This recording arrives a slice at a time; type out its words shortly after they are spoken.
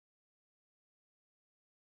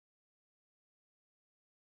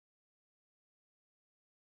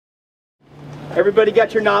Everybody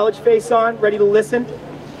got your knowledge face on, ready to listen?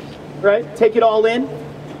 Right? Take it all in.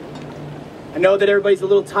 I know that everybody's a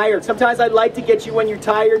little tired. Sometimes I like to get you when you're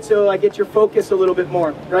tired so I get your focus a little bit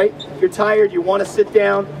more, right? If you're tired, you want to sit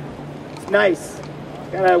down. It's nice.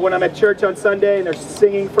 When I'm at church on Sunday and they're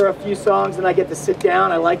singing for a few songs and I get to sit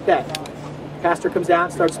down, I like that. Pastor comes out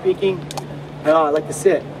and starts speaking. Oh, I like to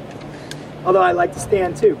sit. Although I like to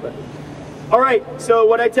stand too. But all right, so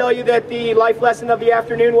what I tell you that the life lesson of the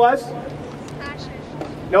afternoon was? Passion.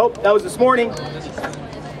 Nope, that was this morning.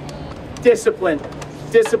 Discipline.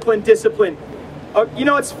 Discipline, discipline. You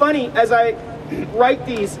know, it's funny, as I write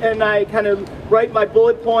these and I kind of write my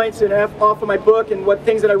bullet points and off of my book and what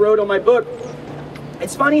things that I wrote on my book,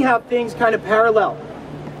 it's funny how things kind of parallel.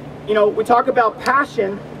 You know, we talk about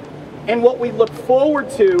passion and what we look forward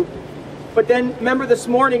to, but then remember this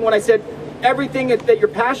morning when I said everything that you're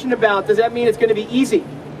passionate about, does that mean it's going to be easy?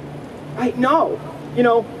 Right? No. You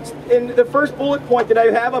know, and the first bullet point that I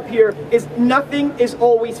have up here is nothing is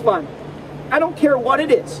always fun. I don't care what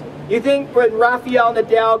it is. You think when Rafael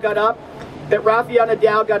Nadal got up, that Rafael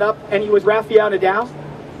Nadal got up and he was Rafael Nadal?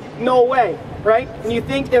 No way, right? And you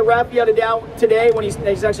think that Rafael Nadal today, when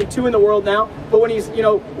he's actually 2 in the world now, but when he's, you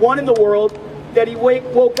know, 1 in the world, that he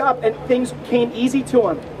woke up and things came easy to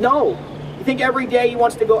him? No. You think every day he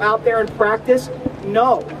wants to go out there and practice?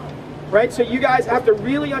 No. Right? So you guys have to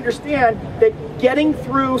really understand that getting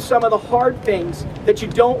through some of the hard things that you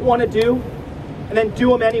don't want to do, and then do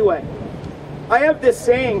them anyway. I have this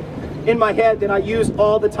saying in my head that I use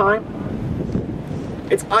all the time.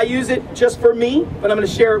 I use it just for me, but I'm going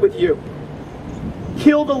to share it with you.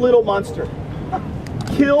 Kill the little monster.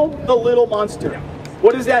 Kill the little monster.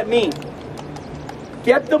 What does that mean?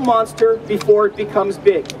 Get the monster before it becomes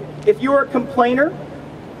big. If you're a complainer,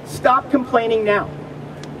 stop complaining now.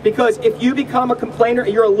 Because if you become a complainer,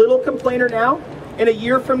 you're a little complainer now, in a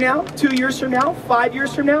year from now, 2 years from now, 5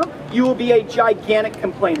 years from now, you will be a gigantic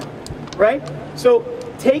complainer. Right? So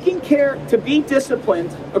taking care, to be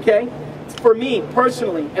disciplined, okay, for me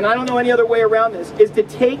personally, and I don't know any other way around this, is to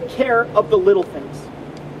take care of the little things.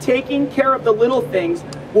 Taking care of the little things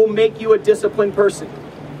will make you a disciplined person.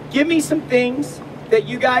 Give me some things that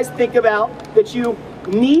you guys think about that you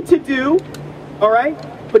need to do, all right,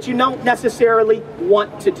 but you don't necessarily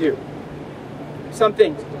want to do. Some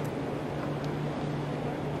things.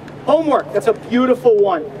 Homework, that's a beautiful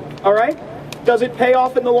one, all right? Does it pay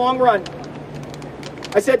off in the long run?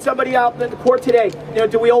 I said somebody out in the court today, you know,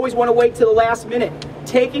 do we always want to wait till the last minute?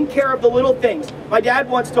 Taking care of the little things. My dad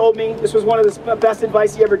once told me, this was one of the best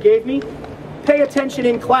advice he ever gave me, pay attention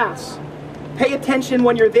in class. Pay attention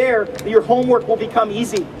when you're there, your homework will become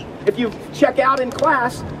easy. If you check out in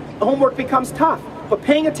class, the homework becomes tough. But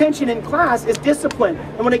paying attention in class is discipline.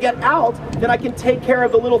 And when I get out, then I can take care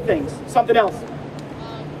of the little things. Something else.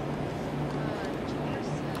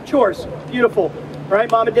 Chores, beautiful,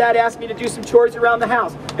 right? Mom and Dad asked me to do some chores around the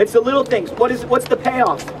house. It's the little things. What's the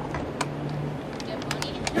payoff?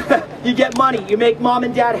 You get money. You make mom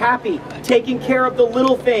and dad happy. Taking care of the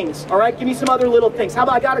little things. All right, give me some other little things. How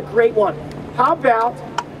about, I got a great one. How about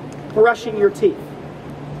brushing your teeth?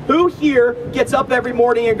 Who here gets up every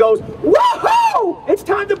morning and goes, woohoo! It's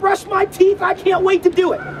time to brush my teeth. I can't wait to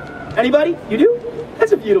do it. Anybody? You do?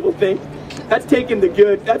 That's a beautiful thing. That's taking the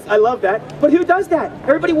good. I love that. But who does that?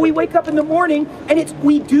 Everybody, we wake up in the morning and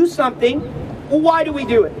we do something. Well, why do we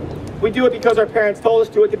do it? We do it because our parents told us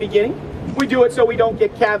to at the beginning. We do it so we don't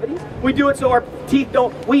get cavities. We do it so our teeth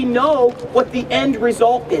don't. We know what the end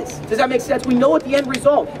result is. Does that make sense? We know what the end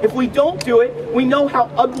result. If we don't do it, we know how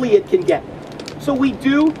ugly it can get. So we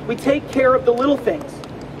take care of the little things.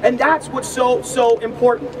 And that's what's so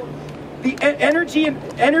important. The energy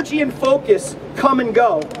and focus come and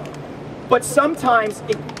go. But sometimes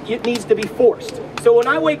it needs to be forced. So when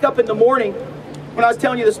I wake up in the morning, when I was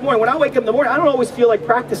telling you this morning, when I wake up in the morning, I don't always feel like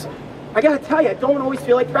practicing. I gotta tell you, I don't always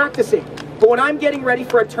feel like practicing. But when I'm getting ready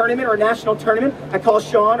for a tournament or a national tournament, I call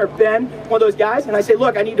Sean or Ben, one of those guys, and I say,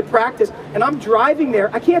 look, I need to practice. And I'm driving there.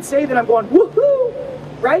 I can't say that I'm going,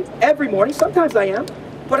 woohoo, right? Every morning. Sometimes I am.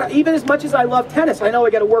 But even as much as I love tennis, I know I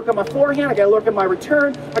gotta work on my forehand, I gotta work on my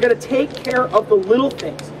return, I gotta take care of the little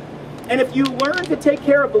things. And if you learn to take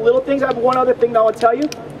care of the little things, I have one other thing that I want to tell you.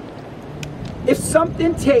 If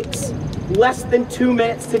something takes less than 2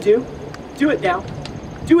 minutes to do it now.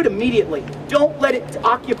 Do it immediately. Don't let it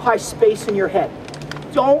occupy space in your head.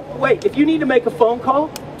 Don't wait. If you need to make a phone call,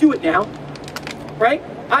 do it now. Right?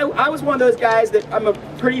 I was one of those guys that I'm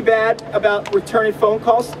pretty bad about returning phone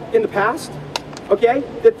calls in the past. Okay?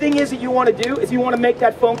 The thing is that you want to do is you want to make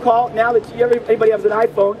that phone call now that anybody has an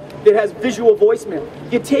iPhone that has visual voicemail.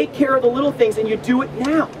 You take care of the little things and you do it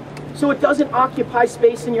now. So it doesn't occupy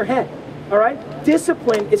space in your head. all right?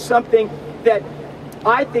 Discipline is something that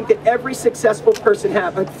I think that every successful person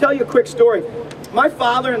has. I'll tell you a quick story. My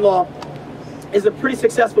father-in-law is a pretty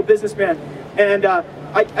successful businessman, and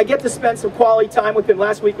I get to spend some quality time with him.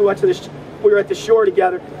 Last week we were at the shore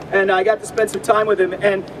together, and I got to spend some time with him,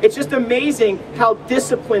 and it's just amazing how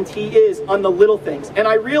disciplined he is on the little things. And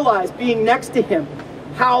I realized, being next to him,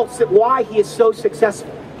 why he is so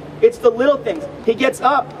successful. It's the little things. He gets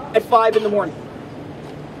up at 5 in the morning.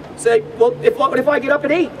 Say, well, what if I get up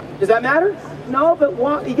at 8? Does that matter? No,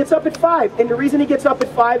 but he gets up at 5. And the reason he gets up at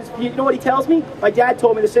 5 is, you know what he tells me? My dad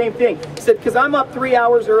told me the same thing. He said, because I'm up 3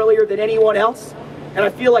 hours earlier than anyone else, and I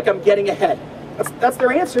feel like I'm getting ahead. That's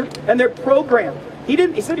their answer, and they're programmed.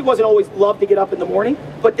 He said he wasn't always loved to get up in the morning,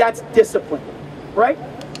 but that's discipline, right?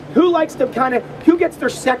 Who gets their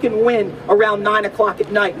second win around 9 o'clock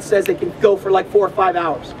at night and says they can go for like 4 or 5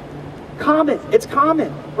 hours? Common. It's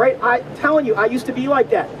common, right? I'm telling you, I used to be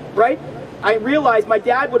like that, right? I realized my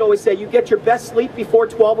dad would always say, you get your best sleep before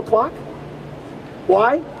 12 o'clock?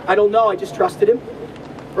 Why? I don't know. I just trusted him,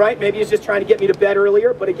 right? Maybe he's just trying to get me to bed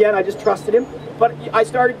earlier, but again, I just trusted him. But I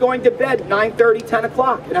started going to bed 9:30, 10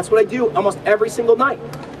 o'clock, and that's what I do almost every single night.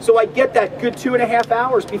 So I get that good 2.5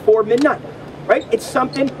 hours before midnight, right? It's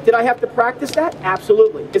something, did I have to practice that?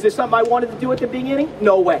 Absolutely. Is it something I wanted to do at the beginning?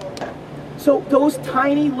 No way. So those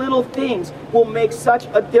tiny little things will make such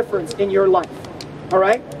a difference in your life, all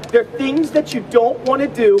right? They're things that you don't want to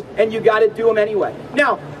do, and you got to do them anyway.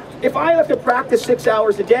 Now, if I have to practice 6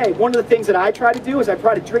 hours a day, one of the things that I try to do is I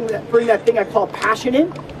try to bring that thing I call passion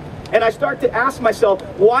in, and I start to ask myself,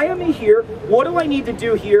 why am I here? What do I need to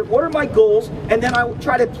do here? What are my goals? And then I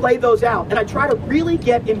try to play those out, and I try to really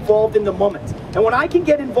get involved in the moment. And when I can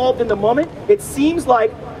get involved in the moment, it seems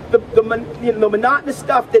like the monotonous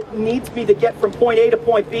stuff that needs me to get from point A to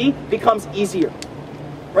point B becomes easier.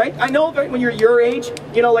 Right? I know that when you're your age,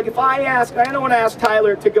 like if I don't want to ask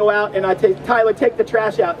Tyler to go out and Tyler, take the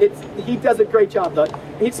trash out. He does a great job, though.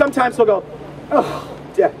 Sometimes he'll go, oh,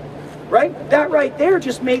 yeah. Right? That right there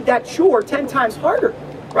just made that chore 10 times harder.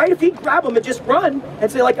 Right? If he'd grab them and just run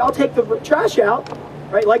and say, like, I'll take the trash out.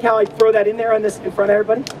 Right? Like how I throw that in there in front of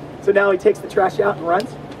everybody. So now he takes the trash out and runs.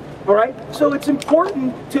 All right? So it's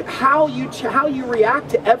important to how you react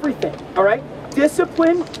to everything. All right?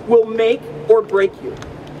 Discipline will make or break you.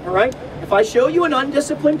 All right? If I show you an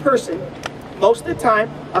undisciplined person, most of the time,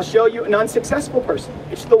 I'll show you an unsuccessful person.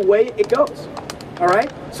 It's the way it goes. All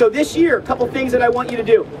right? So this year, a couple things that I want you to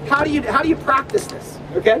do. How do you practice this?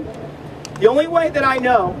 Okay? The only way that I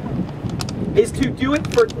know is to do it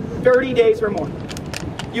for 30 days or more.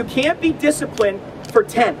 You can't be disciplined for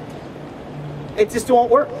 10. It just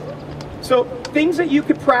won't work. So things that you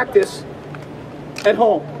could practice at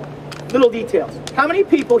home. Little details. How many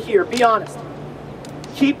people here, be honest,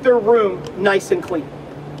 keep their room nice and clean?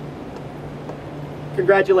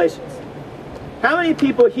 Congratulations. How many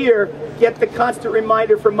people here get the constant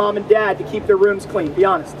reminder from mom and dad to keep their rooms clean? Be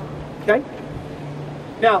honest. Okay?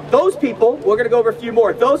 Now, those people, we're going to go over a few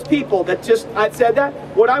more. Those people that I've said that,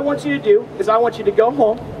 what I want you to do is I want you to go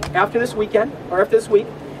home after this weekend, or after this week,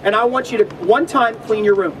 and I want you to one time clean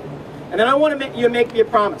your room. And then I want you to make me a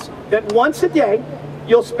promise that once a day,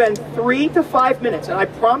 you'll spend 3 to 5 minutes, and I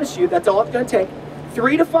promise you that's all it's going to take,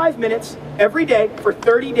 3 to 5 minutes every day for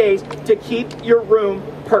 30 days to keep your room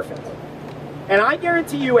perfect. And I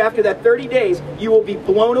guarantee you after that 30 days, you will be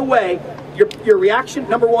blown away. Your reaction,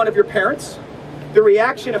 number one, of your parents, the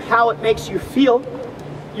reaction of how it makes you feel,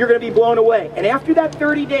 you're going to be blown away. And after that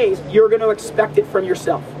 30 days, you're going to expect it from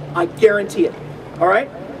yourself. I guarantee it. All right?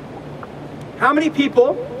 How many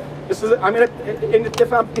people, if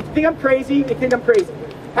you think I'm crazy, you think I'm crazy.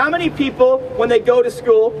 How many people, when they go to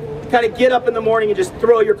school, kind of get up in the morning and just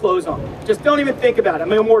throw your clothes on? Just don't even think about it. I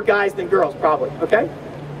mean, more guys than girls, probably, okay?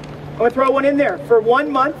 I'm going to throw one in there. For 1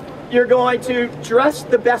 month, you're going to dress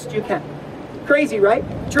the best you can. Crazy, right?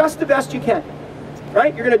 Dress the best you can,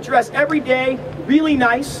 right? You're going to dress every day really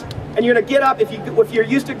nice, and you're going to get up. If you're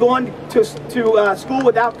used to going to school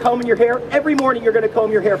without combing your hair, every morning you're going to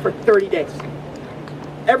comb your hair for 30 days.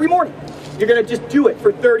 Every morning. You're going to just do it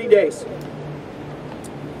for 30 days.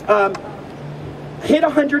 Hit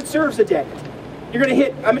 100 serves a day. You're going to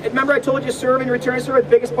hit, remember I told you serve and return serve are the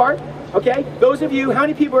biggest part? Okay? Those of you, how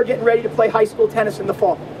many people are getting ready to play high school tennis in the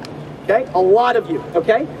fall? Okay? A lot of you,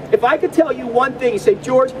 okay? If I could tell you one thing, you say,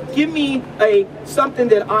 George, give me something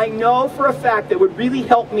that I know for a fact that would really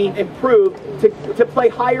help me improve to play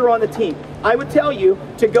higher on the team. I would tell you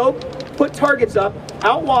to go put targets up,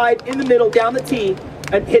 out wide, in the middle, down the tee,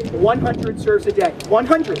 and hit 100 serves a day.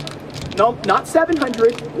 100. No, not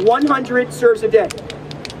 700, 100 serves a day.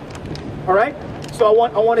 All right? So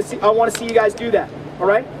I want to see you guys do that. All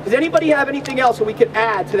right? Does anybody have anything else that we could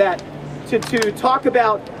add to that to talk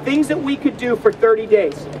about things that we could do for 30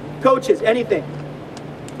 days? Coaches, anything?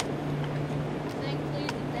 Thank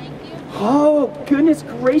you. Oh, goodness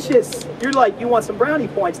gracious. You're like, you want some brownie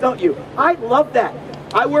points, don't you? I love that.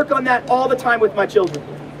 I work on that all the time with my children.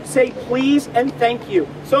 Say please and thank you.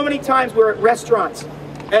 So many times we're at restaurants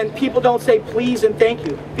and people don't say please and thank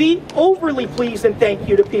you. Be overly pleased and thank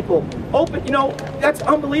you to people. Open, you know, that's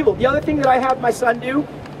unbelievable. The other thing that I have my son do,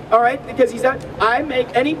 all right, because he's not, I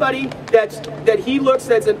make anybody that he looks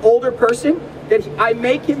as an older person, I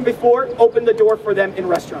make him before open the door for them in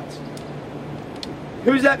restaurants.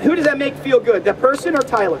 Who does that make feel good? That person or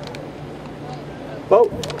Tyler?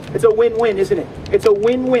 Both. It's a win-win, isn't it? It's a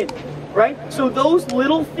win-win, right? So those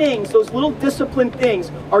little things, those little disciplined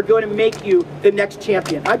things are going to make you the next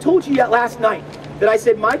champion. I told you that last night, that I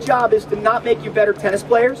said my job is to not make you better tennis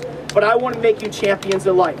players, but I want to make you champions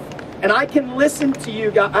in life. And I can listen to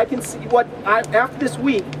you guys. I can see after this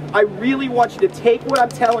week, I really want you to take what I'm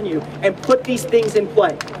telling you and put these things in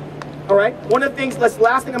play. All right? One of the things,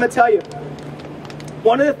 last thing I'm going to tell you,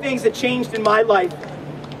 one of the things that changed in my life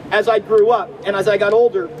as I grew up and as I got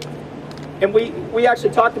older, and we actually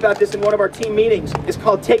talked about this in one of our team meetings, is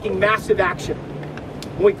called taking massive action.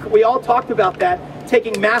 We all talked about that,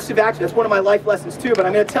 taking massive action. That's one of my life lessons too, but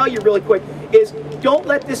I'm going to tell you really quick, is don't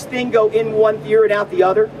let this thing go in one ear and out the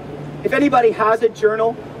other. If anybody has a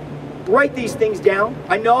journal, write these things down.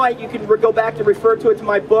 I know you can go back to refer to it to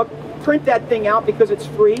my book. Print that thing out because it's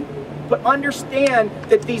free. But understand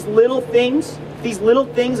that these little things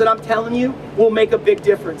that I'm telling you will make a big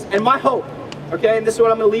difference. And my hope, okay, and this is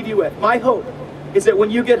what I'm going to leave you with. My hope is that when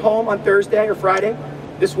you get home on Thursday or Friday,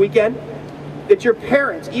 this weekend, that your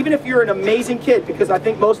parents, even if you're an amazing kid, because I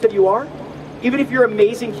think most of you are, even if you're an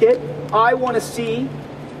amazing kid, I want to see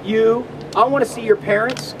your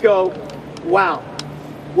parents go, wow,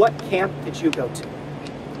 what camp did you go to?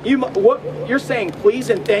 You're saying please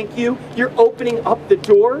and thank you. You're opening up the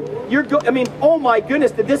door. I mean, oh my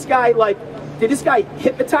goodness, did this guy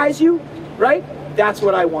hypnotize you? Right? That's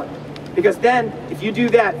what I want. Because then, if you do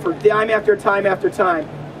that for time after time after time,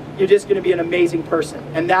 you're just going to be an amazing person.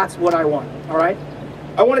 And that's what I want. All right?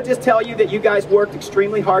 I want to just tell you that you guys worked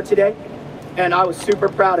extremely hard today. And I was super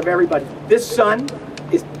proud of everybody. This sun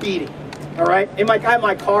is beating. All right? In my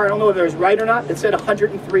car, I don't know if it was right or not, it said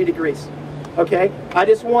 103 degrees. Okay? I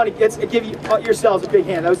just want to give yourselves a big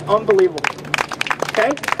hand. That was unbelievable.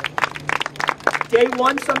 Okay? Day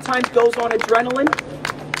one sometimes goes on adrenaline.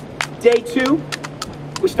 Day two,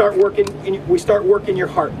 we start working your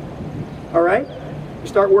heart. All right? We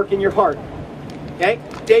start working your heart. Okay?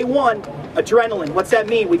 Day one, adrenaline. What's that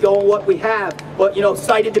mean? We go on what we have. But,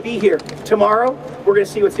 excited to be here. Tomorrow, we're going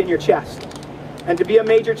to see what's in your chest. And to be a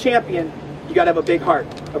major champion, you got to have a big heart.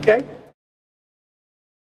 Okay?